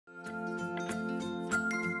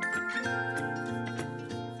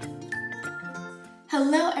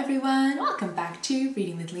Hello everyone, welcome back to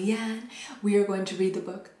Reading with Liann. We are going to read the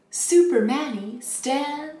book Super Manny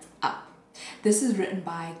Stands Up. This is written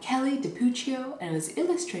by Kelly DiPucchio and was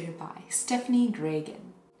illustrated by Stephanie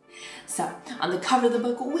Graegin. So, on the cover of the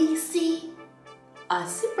book we see a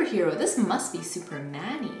superhero. This must be Super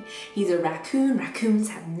Manny. He's a raccoon. Raccoons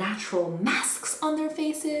have natural masks on their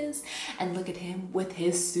faces. And look at him with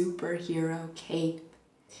his superhero cape.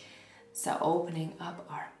 So, opening up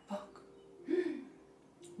our book,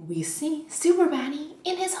 we see Super Manny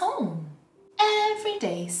in his home. Every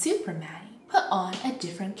day, Super Manny put on a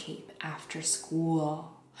different cape after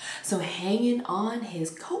school. So hanging on his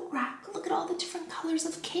coat rack, look at all the different colors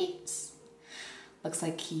of capes. Looks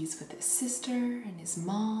like he's with his sister and his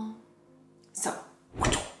mom. So,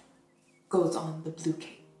 goes on the blue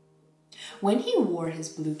cape. When he wore his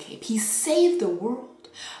blue cape, he saved the world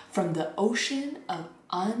from the ocean of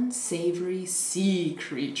unsavory sea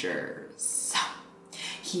creatures. So,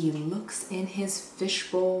 he looks in his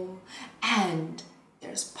fishbowl and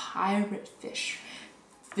there's pirate fish,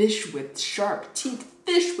 fish with sharp teeth,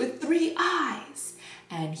 fish with 3 eyes,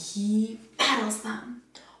 and he battles them.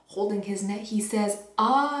 Holding his net, he says,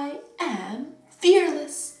 "I am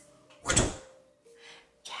fearless."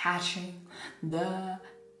 Catching the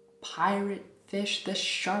pirate fish, the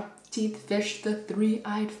sharp teeth fish, the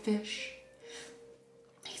 3-eyed fish.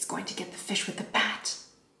 He's going to get the fish with the bat.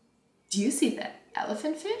 Do you see the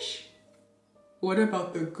elephant fish? What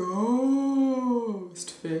about the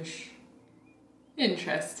ghost fish?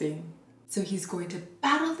 Interesting. So he's going to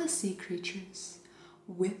battle the sea creatures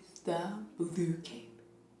with the blue cape.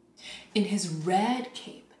 In his red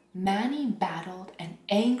cape, Manny battled an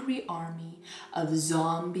angry army of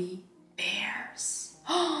zombie bears.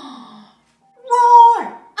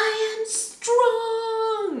 Roar! I am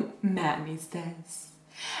strong, Manny says.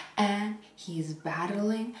 And he's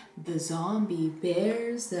battling the zombie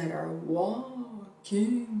bears that are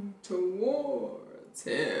walking towards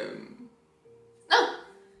him. Oh,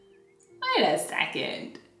 wait a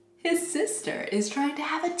second. His sister is trying to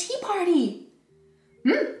have a tea party.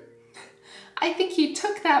 I think he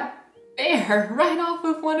took that bear right off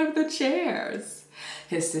of one of the chairs.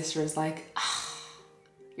 His sister's like,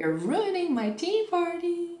 you're ruining my tea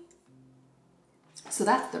party. So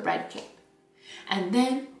that's the red cape. And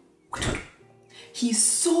then he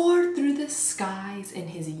soared through the skies in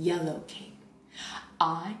his yellow cape.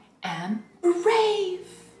 I am brave.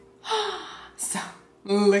 So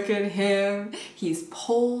look at him. He's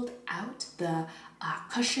pulled out the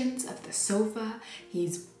cushions of the sofa.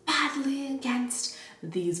 He's battling against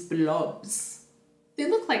these blobs. They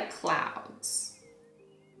look like clouds,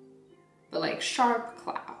 but like sharp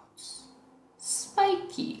clouds,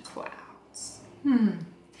 spiky clouds.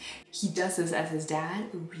 He does this as his dad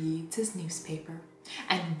reads his newspaper.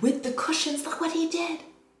 And with the cushions, look what he did.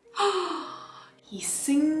 He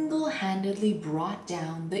single-handedly brought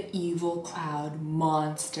down the evil cloud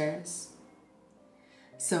monsters.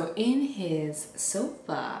 So in his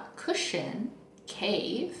sofa cushion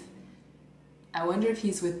cave, I wonder if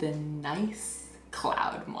he's with the nice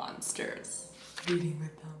cloud monsters, reading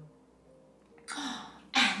with them.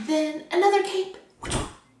 And then another cape.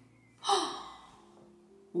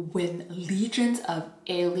 When legions of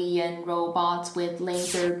alien robots with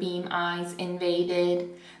laser beam eyes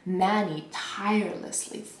invaded, Manny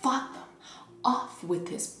tirelessly fought them off with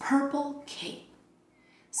his purple cape.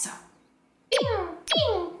 So, pew,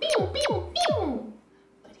 pew, pew, pew, pew.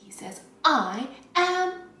 But he says, I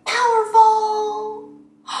am powerful.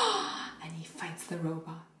 And he fights the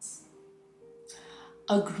robots.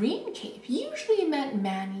 A green cape usually meant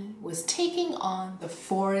Manny was taking on the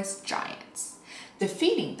forest giants,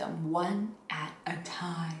 defeating them one at a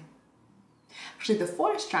time. Actually, the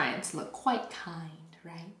forest giants look quite kind,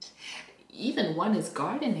 right? Even one is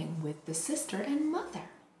gardening with the sister and mother.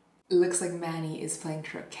 It looks like Manny is playing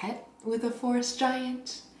croquet with a forest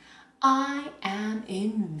giant. I am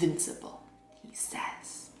invincible, he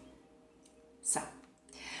says. So,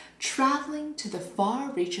 traveling to the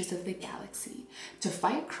far reaches of the galaxy to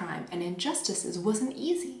fight crime and injustices wasn't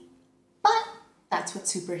easy, but that's what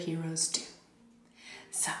superheroes do.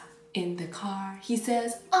 So, in the car, he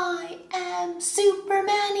says, I am Super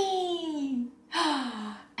Manny!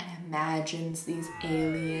 And imagines these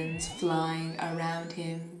aliens flying around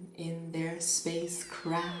him in their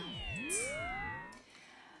spacecrafts.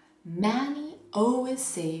 Manny always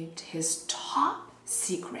saved his top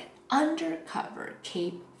secret undercover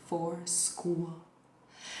cape for school.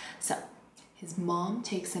 So, his mom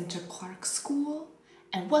takes him to Clark's school,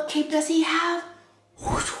 and what cape does he have?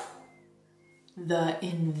 The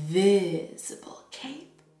invisible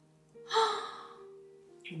cape.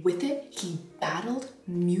 With it, he battled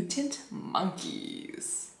mutant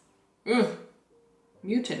monkeys. Ugh.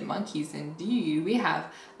 Mutant monkeys indeed. We have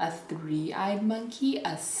a three-eyed monkey,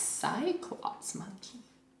 a cyclops monkey.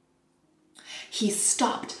 He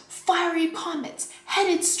stopped fiery comets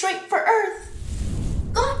headed straight for Earth.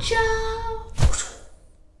 Gotcha!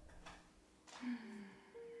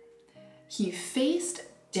 He faced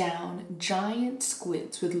down giant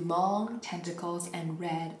squids with long tentacles and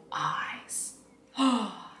red eyes.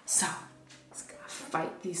 So, let's go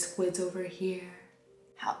fight these squids over here.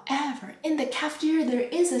 However, in the cafeteria there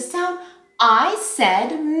is a sound. I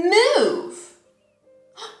said move!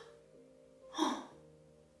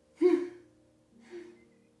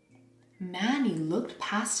 Manny looked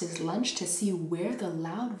past his lunch to see where the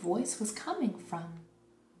loud voice was coming from.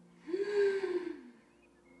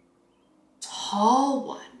 Tall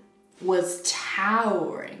one was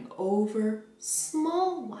towering over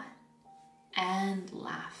small one and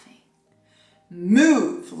laughing.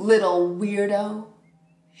 Move, little weirdo,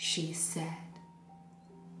 she said.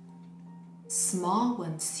 Small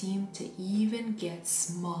one seemed to even get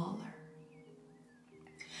smaller.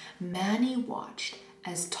 Manny watched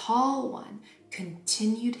as tall one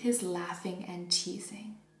continued his laughing and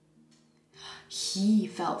teasing. He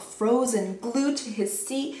felt frozen, glued to his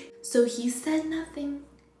seat, so he said nothing.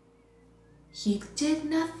 He did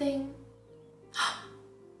nothing.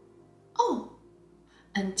 Oh,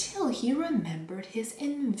 until he remembered his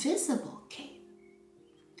invisible cape.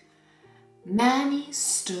 Manny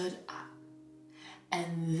stood up,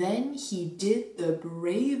 and then he did the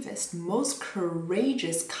bravest, most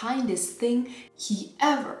courageous, kindest thing he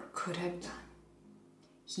ever could have done.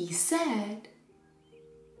 He said,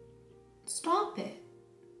 "Stop it."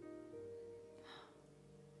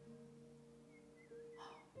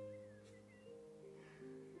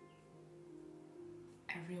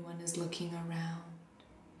 Everyone is looking around.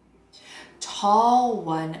 Tall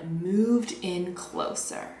one moved in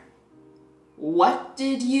closer. "What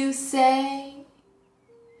did you say?"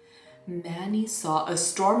 Manny saw a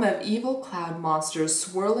storm of evil cloud monsters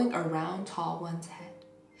swirling around Tall One's head.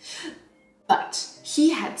 But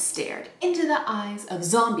he had stared into the eyes of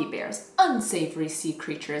zombie bears, unsavory sea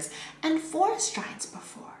creatures, and forest giants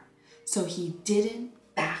before, so he didn't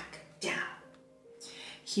back down.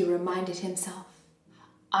 He reminded himself,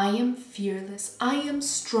 I am fearless, I am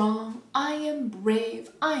strong, I am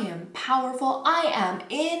brave, I am powerful, I am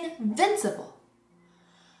invincible.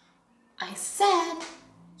 I said,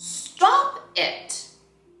 "Stop it,"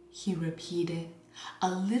 he repeated, a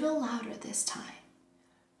little louder this time.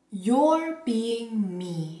 "You're being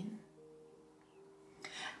mean."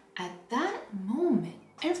 At that moment,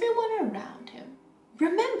 everyone around him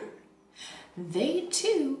remembered they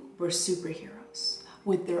too were superheroes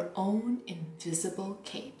with their own invisible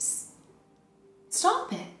capes.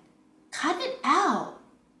 "Stop it. Cut it out.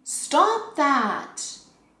 Stop that.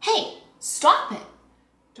 Hey, stop it.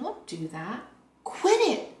 Don't do that. Quit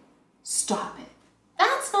it. Stop it.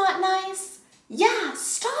 That's not nice. Yeah,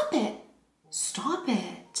 stop it. Stop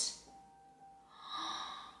it."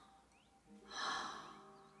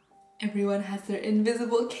 Everyone has their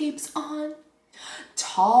invisible capes on.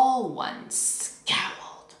 Tall one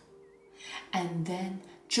scowled. And then,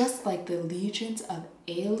 just like the legions of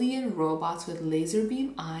alien robots with laser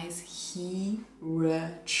beam eyes, he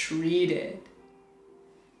retreated.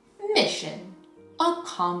 Mission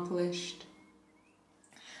accomplished.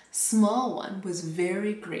 Small one was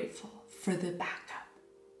very grateful for the backup.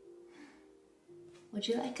 "Would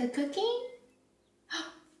you like a cookie?"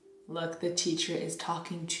 Look, the teacher is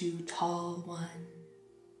talking to Tall One.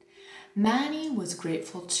 Manny was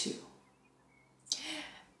grateful too,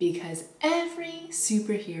 because every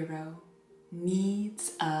superhero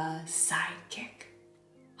needs a sidekick.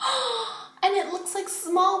 And it looks like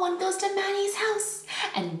Small One goes to Manny's house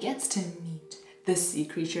and gets to meet the sea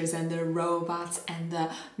creatures and the robots and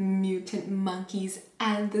the mutant monkeys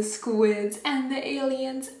and the squids and the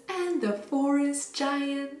aliens and the forest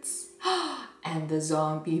giants and the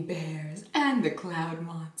zombie bears and the cloud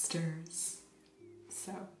monsters.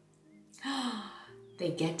 So they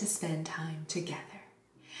get to spend time together.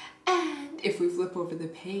 And if we flip over the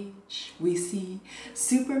page, we see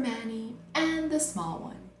Super Manny and the Small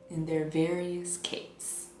One in their various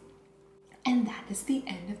capes. And that is the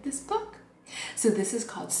end of this book. So this is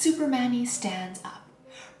called Super Manny Stands Up,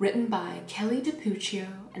 written by Kelly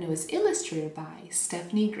DiPucchio, and it was illustrated by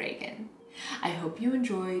Stephanie Graegin. I hope you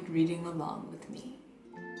enjoyed reading along with me.